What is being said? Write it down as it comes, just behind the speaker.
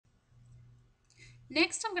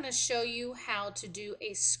Next, I'm going to show you how to do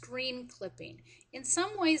a screen clipping. In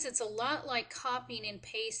some ways, it's a lot like copying and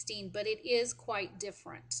pasting, but it is quite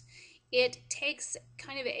different. It takes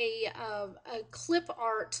kind of a clip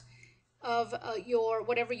art of your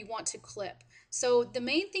whatever you want to clip. So the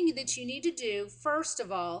main thing that you need to do, first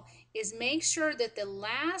of all, is make sure that the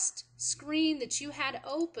last screen that you had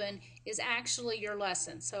open is actually your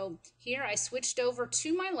lesson. So here I switched over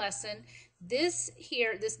to my lesson. This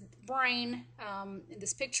here, this brain,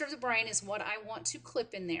 this picture of the brain is what I want to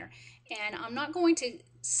clip in there. And I'm not going to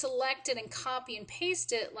select it and copy and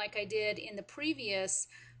paste it like I did in the previous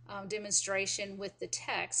demonstration with the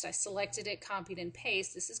text. I selected it, copied and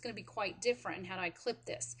paste. This is going to be quite different in how do I clip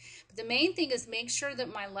this. But the main thing is make sure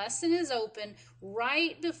that my lesson is open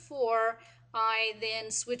right before I then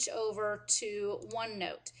switch over to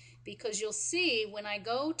OneNote, because you'll see when I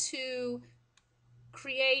go to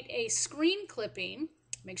create a screen clipping,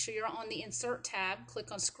 make sure you're on the Insert tab,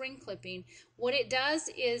 click on Screen Clipping. What it does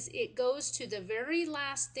is it goes to the very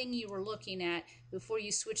last thing you were looking at before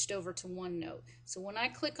you switched over to OneNote. So when I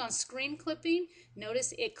click on Screen Clipping,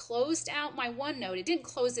 notice it closed out my OneNote. It didn't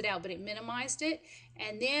close it out, but it minimized it,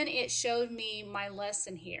 and then it showed me my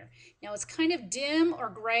lesson here. Now it's kind of dim or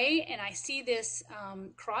gray, and I see this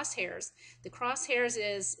crosshairs. The crosshairs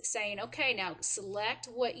is saying, okay, now select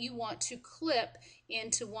what you want to clip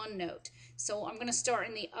into OneNote. So I'm going to start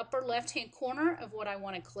in the upper left hand corner of what I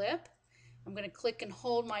want to clip. I'm going to click and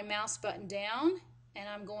hold my mouse button down, and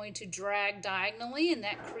I'm going to drag diagonally, and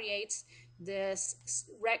that creates this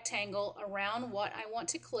rectangle around what I want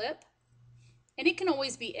to clip, and it can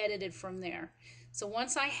always be edited from there. So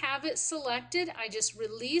once I have it selected, I just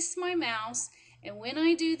release my mouse, and when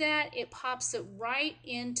I do that, it pops it right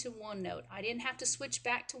into OneNote. I didn't have to switch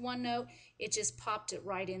back to OneNote, it just popped it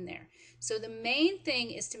right in there. So the main thing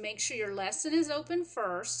is to make sure your lesson is open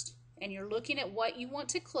first, and you're looking at what you want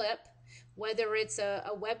to clip, whether it's a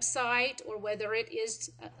website or whether it is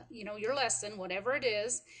your lesson, whatever it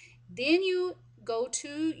is. Then you go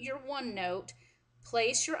to your OneNote,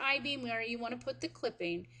 place your I-beam where you want to put the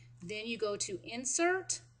clipping, then you go to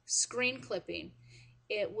Insert, Screen Clipping.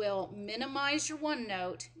 It will minimize your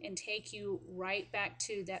OneNote and take you right back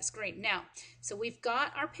to that screen. Now, so we've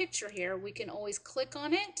got our picture here. We can always click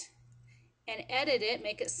on it and edit it,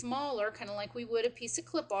 make it smaller, kind of like we would a piece of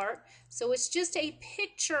clip art. So it's just a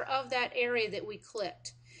picture of that area that we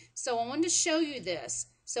clipped. So I wanted to show you this.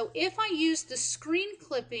 So if I use the screen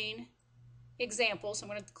clipping example, so I'm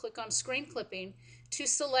going to click on screen clipping to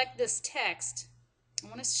select this text. I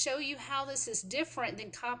want to show you how this is different than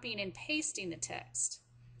copying and pasting the text.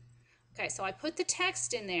 Okay, so I put the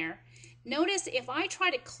text in there. Notice if I try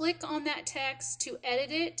to click on that text to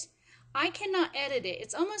edit it, I cannot edit it.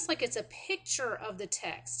 It's almost like it's a picture of the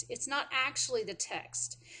text. It's not actually the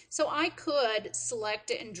text. So I could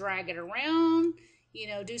select it and drag it around,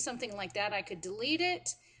 do something like that. I could delete it,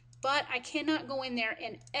 but I cannot go in there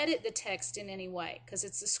and edit the text in any way because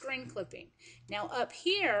it's a screen clipping. Now up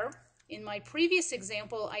here, in my previous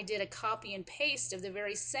example, I did a copy and paste of the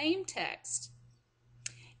very same text.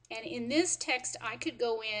 And in this text, I could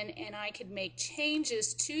go in and I could make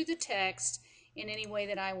changes to the text in any way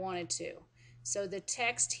that I wanted to. So the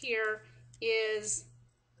text here is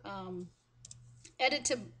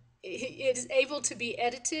it is able to be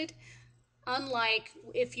edited, unlike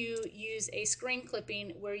if you use a screen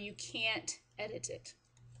clipping where you can't edit it.